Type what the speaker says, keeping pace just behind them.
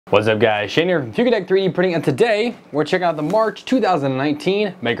What's up guys, Shane here from Fugatech 3D Printing, and today we're checking out the March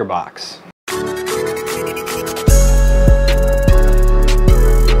 2019 Maker Box.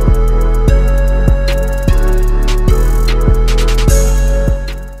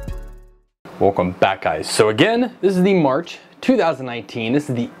 Welcome back guys. So again, this is the March 2019, this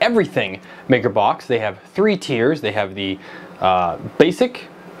is the Everything Maker Box. They have three tiers. They have the Basic,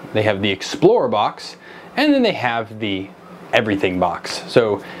 they have the Explorer box, and then they have the Everything box.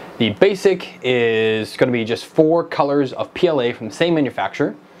 So the Basic is going to be just 4 colors of PLA from the same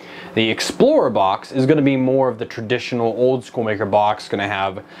manufacturer. The Explorer box is going to be more of the traditional old school maker box. It's going to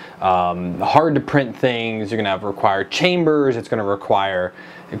have hard to print things. You're going to require chambers. It could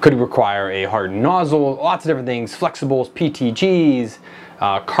require a hard nozzle, lots of different things, flexibles, PETGs,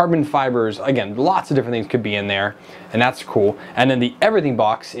 carbon fibers. Again, lots of different things could be in there, and that's cool. And then the Everything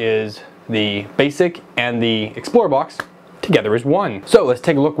box is the Basic and the Explorer box together as one. So let's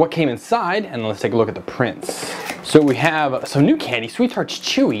take a look what came inside, and let's take a look at the prints. So we have some new candy, Sweethearts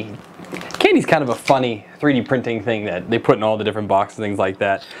Chewy. Candy's kind of a funny 3D printing thing that they put in all the different boxes, things like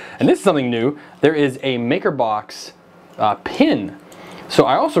that. And this is something new. There is a Maker Box pin. So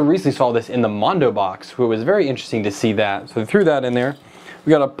I also recently saw this in the Mondo box, so it was very interesting to see that. So they threw that in there. We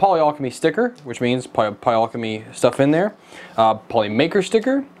got a Polyalchemy sticker, which means Polyalchemy stuff in there. Polymaker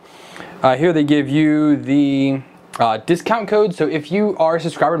sticker. Here they give you the discount code. So if you are a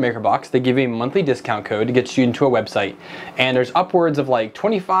subscriber to MakerBox, they give you a monthly discount code to get you into a website, and there's upwards of like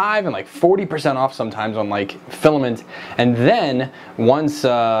 25 and like 40% off sometimes on like filament. And then once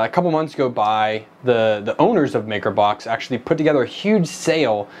a couple months go by, the owners of MakerBox actually put together a huge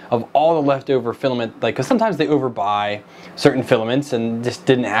sale of all the leftover filament, like, because sometimes they overbuy certain filaments and just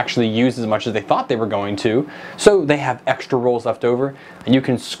didn't actually use as much as they thought they were going to, so they have extra rolls left over, and you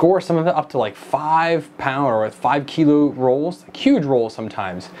can score some of it up to like 5 pound or 5 kilo rolls, huge rolls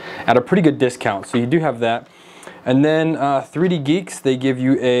sometimes, at a pretty good discount. So you do have that. And then 3D Geeks, they give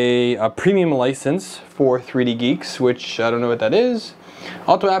you a premium license for 3D Geeks, which I don't know what that is.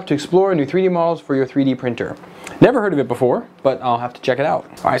 Auto app to explore new 3D models for your 3D printer. Never heard of it before, but I'll have to check it out.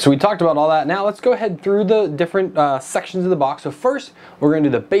 Alright, so we talked about all that. Now let's go ahead through the different sections of the box. So first, we're going to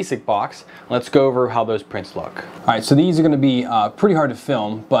do the Basic box. Let's go over how those prints look. Alright, so these are going to be pretty hard to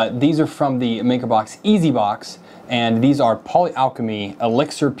film, but these are from the MakerBox Easy Box. And these are Polyalchemy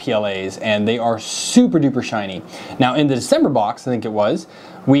Elixir PLAs, and they are super duper shiny. Now in the December box, I think it was,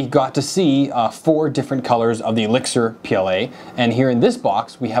 we got to see 4 different colors of the Elixir PLA, and here in this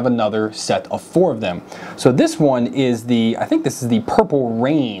box we have another set of 4 of them. So this one is I think this is the Purple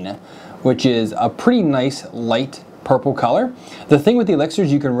Rain, which is a pretty nice light purple color. The thing with the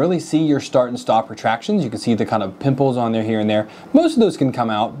elixirs, you can really see your start and stop retractions. You can see the kind of pimples on there here and there. Most of those can come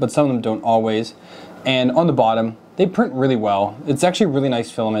out, but some of them don't always. And on the bottom, they print really well. It's actually a really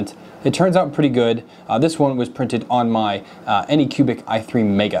nice filament. It turns out pretty good. This one was printed on my Anycubic i3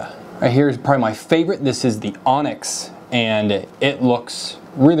 Mega. Right here is probably my favorite. This is the Onyx, and it looks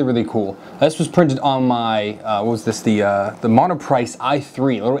really, really cool. This was printed on my, what was this, the Monoprice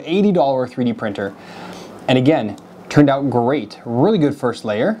i3, a little $80 3D printer. And again, turned out great. Really good first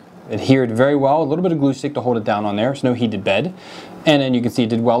layer. Adhered very well. A little bit of glue stick to hold it down on there, so no heated bed. And then you can see it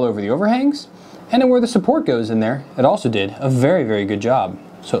did well over the overhangs. And then where the support goes in there, it also did a very, very good job.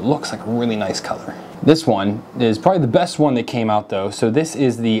 So it looks like a really nice color. This one is probably the best one that came out though. So this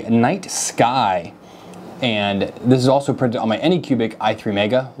is the Night Sky. And this is also printed on my Anycubic i3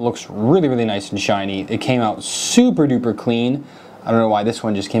 Mega. Looks really, really nice and shiny. It came out super duper clean. I don't know why this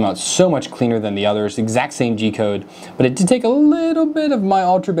one just came out so much cleaner than the others. Exact same G code, but it did take a little bit of my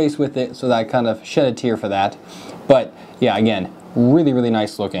Ultra Base with it, so that I kind of shed a tear for that. But yeah, again, really, really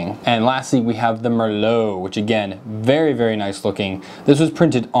nice looking. And lastly, we have the Merlot, which again, very, very nice looking. This was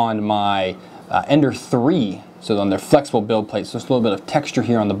printed on my Ender 3, so on their flexible build plate, so just a little bit of texture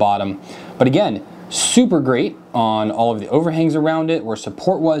here on the bottom. But again, super great on all of the overhangs around it, where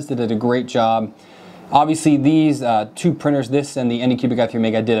support was. They did a great job. Obviously these 2 printers, this and the Anycubic i3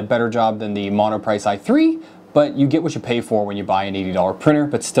 Mega, did a better job than the Monoprice i3, but you get what you pay for when you buy an $80 printer,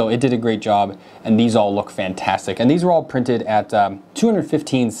 but still it did a great job, and these all look fantastic. And these were all printed at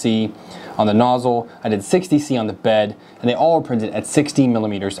 215C on the nozzle. I did 60C on the bed, and they all were printed at 60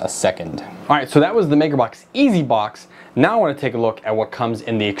 millimeters a second. All right, so that was the MakerBox Easy Box. Now I want to take a look at what comes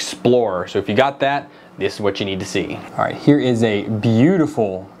in the Explorer. So if you got that, this is what you need to see. All right, here is a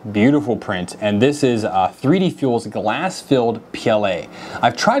beautiful, beautiful print, and this is 3D Fuel's glass-filled PLA.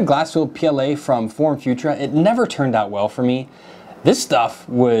 I've tried glass-filled PLA from Form Futura. It never turned out well for me. This stuff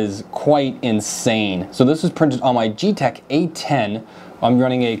was quite insane. So this was printed on my G-Tech A10. I'm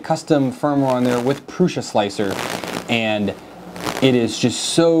running a custom firmware on there with Prusa Slicer, and it is just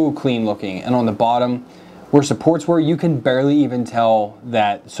so clean looking. And on the bottom, where supports were, you can barely even tell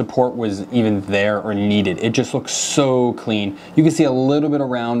that support was even there or needed. It just looks so clean. You can see a little bit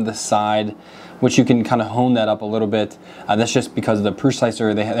around the side, which you can kind of hone that up a little bit. That's just because of the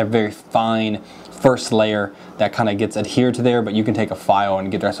precisizer. They have a very fine first layer that kind of gets adhered to there, but you can take a file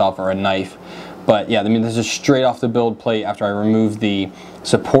and get yourself or a knife. But yeah, I mean, this is straight off the build plate after I removed the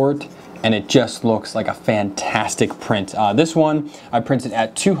support, and it just looks like a fantastic print. This one I printed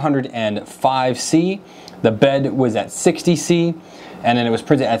at 205C. The bed was at 60C, and then it was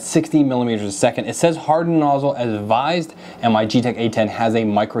printed at 60 millimeters a second. It says hardened nozzle as advised, and my Gtech A10 has a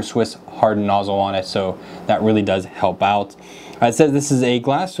micro Swiss hardened nozzle on it, so that really does help out. It says this is a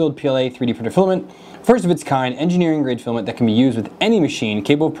glass-filled PLA 3D printer filament, first of its kind engineering grade filament that can be used with any machine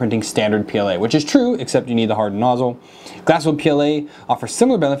capable of printing standard PLA, which is true, except you need the hardened nozzle. Glass-filled PLA offers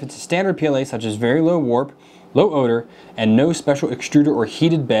similar benefits to standard PLA, such as very low warp, low odor, and no special extruder or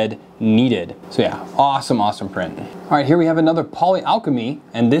heated bed needed. So yeah, awesome print. All right, here we have another Polyalchemy,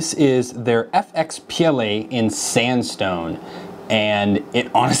 and this is their FXPLA in Sandstone. And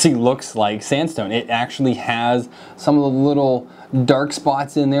it honestly looks like sandstone. It actually has some of the little dark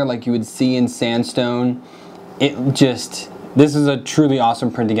spots in there like you would see in sandstone. This is a truly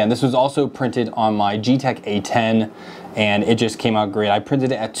awesome print again. This was also printed on my Gtech A10, and it just came out great. I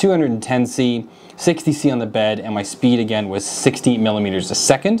printed it at 210C, 60C on the bed, and my speed again was 60 millimeters a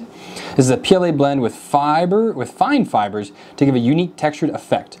second. This is a PLA blend with fine fibers to give a unique textured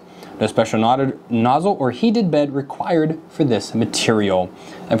effect. No special nozzle or heated bed required for this material.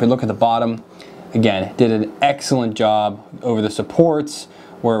 And if we look at the bottom, again, did an excellent job over the supports,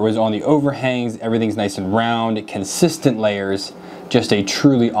 where it was on the overhangs. Everything's nice and round, consistent layers. Just a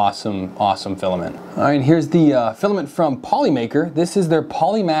truly awesome filament. All right, here's the filament from Polymaker. This is their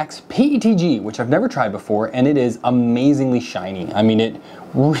PolyMax PETG, which I've never tried before, and it is amazingly shiny. I mean, it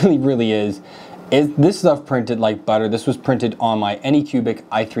really is. This stuff printed like butter. This was printed on my Anycubic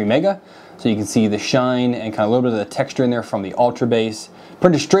i3 Mega, so you can see the shine and kind of a little bit of the texture in there from the Ultra Base.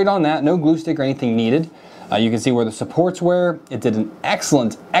 Printed straight on that, no glue stick or anything needed. You can see where the supports were. It did an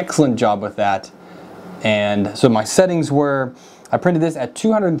excellent job with that. And so my settings were, I printed this at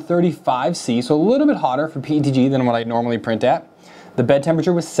 235C, so a little bit hotter for PETG than what I normally print at. The bed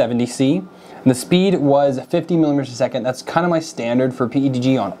temperature was 70C, and the speed was 50 millimeters a second. That's kind of my standard for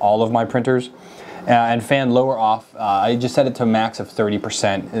PETG on all of my printers. And fan lower off, I just set it to a max of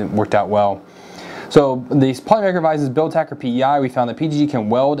 30%. It worked out well. So these Polymaker advises BuildTack or PEI. We found that PETG can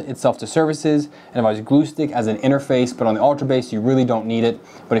weld itself to surfaces and advises glue stick as an interface, but on the Ultra Base you really don't need it.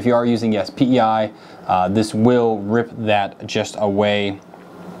 But if you are using, yes, PEI, this will rip that just away.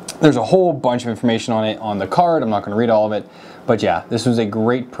 There's a whole bunch of information on it on the card. I'm not going to read all of it, but yeah, this was a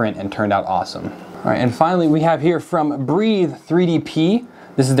great print and turned out awesome. All right, and finally we have here from Breathe 3DP.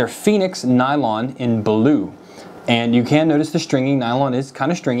 This is their Phoenix Nylon in blue. And you can notice the stringing. Nylon is kind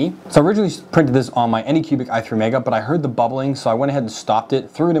of stringy. So I originally printed this on my Anycubic i3 Mega, but I heard the bubbling, so I went ahead and stopped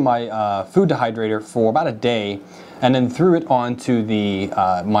it, threw it in my food dehydrator for about a day, and then threw it onto the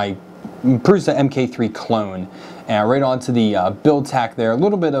my Prusa MK3 clone, and right onto the BuildTack there. A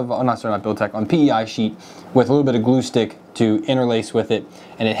little bit of, oh, not BuildTack, on PEI sheet with a little bit of glue stick to interlace with it,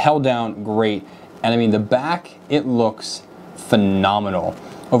 and it held down great. And I mean, the back, it looks phenomenal.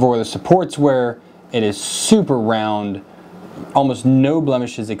 Over where the supports were, it is super round, almost no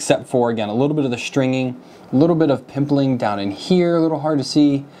blemishes except for, again, a little bit of the stringing, a little bit of pimpling down in here, a little hard to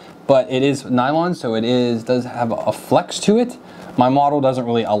see, but it is nylon, so it does have a flex to it. My model doesn't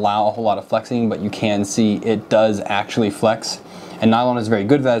really allow a whole lot of flexing, but you can see it does actually flex. And nylon is very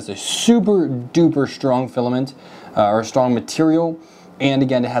good for that. It's a super duper strong filament, or a strong material, and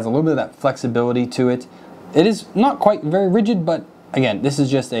again, it has a little bit of that flexibility to it. It is not quite very rigid, but again, this is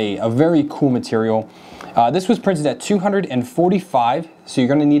just a very cool material. This was printed at 245, so you're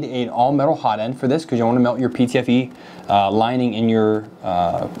going to need an all metal hot end for this because you want to melt your PTFE lining in your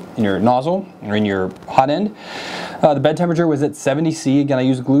nozzle or in your hot end. The bed temperature was at 70C. Again, I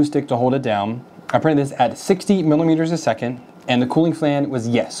used a glue stick to hold it down. I printed this at 60 millimeters a second, and the cooling fan was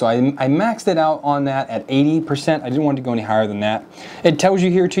yes. So I maxed it out on that at 80%. I didn't want to go any higher than that. It tells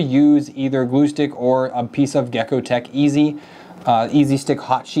you here to use either a glue stick or a piece of Fugatech Easy Stick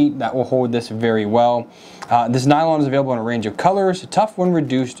hot sheet. That will hold this very well. This nylon is available in a range of colors, tough when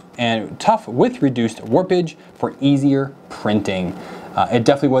reduced and tough with reduced warpage for easier printing. It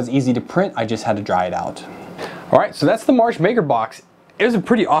definitely was easy to print. I just had to dry it out. All right, so that's the March Maker box. It was a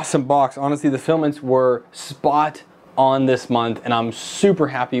pretty awesome box. Honestly, the filaments were spot on this month, and I'm super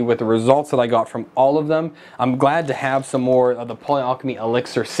happy with the results that I got from all of them. I'm glad to have some more of the Polyalchemy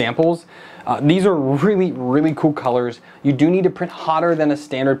Elixir samples. These are really, really cool colors. You do need to print hotter than a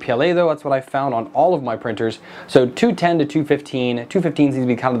standard PLA though. That's what I found on all of my printers. So 210 to 215. 215 seems to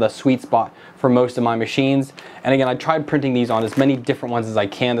be kind of the sweet spot for most of my machines. And again, I tried printing these on as many different ones as I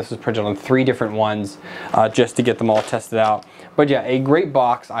can. This was printed on 3 different ones just to get them all tested out. But yeah, a great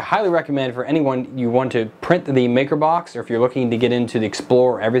box. I highly recommend for anyone you want to print the Maker box, or if you're looking to get into the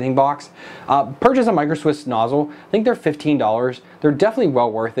Explore Everything box, purchase a Micro Swiss nozzle. I think they're $15. They're definitely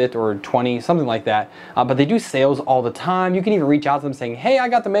well worth it, or 20, something like that. But they do sales all the time. You can even reach out to them saying, hey, I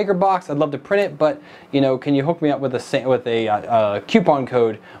got the Maker box. I'd love to print it, but you know, can you hook me up with a coupon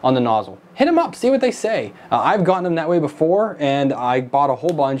code on the nozzle? Hit them up, see what they say. I've gotten them that way before, and I bought a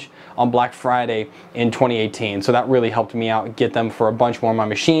whole bunch on Black Friday in 2018. So that really helped me out, get them for a bunch more of my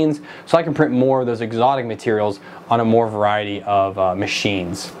machines, so I can print more of those exotic materials on a more variety of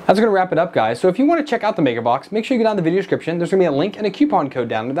machines. That's gonna wrap it up, guys. So if you wanna check out the Maker box, make sure you go down to the video description. There's gonna be a link and a coupon code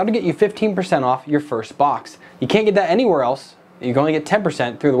down there. That'll get you 15% off your first box. You can't get that anywhere else. You can only get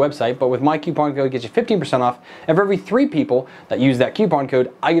 10% through the website, but with my coupon code, it gets you 15% off. And for every 3 people that use that coupon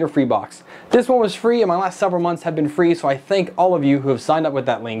code, I get a free box. This one was free, and my last several months have been free, so I thank all of you who have signed up with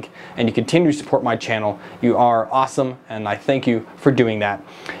that link, and you continue to support my channel. You are awesome, and I thank you for doing that.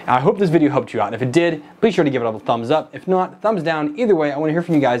 I hope this video helped you out. If it did, be sure to give it a thumbs up. If not, thumbs down. Either way, I want to hear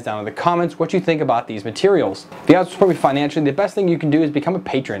from you guys down in the comments what you think about these materials. If you guys support me financially, the best thing you can do is become a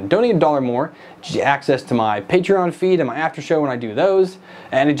patron. Donate $1 more, get you access to my Patreon feed and my after show when I do those,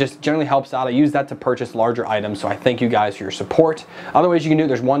 and it just generally helps out. I use that to purchase larger items, so I thank you guys for your support. Other ways you can do it,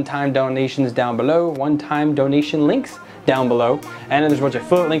 there's one-time donations down below, one-time donation links down below, and then there's a bunch of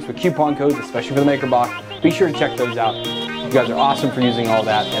affiliate links with coupon codes, especially for the Maker box. Be sure to check those out. You guys are awesome for using all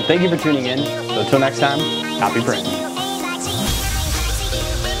that, and thank you for tuning in. So until next time, happy printing.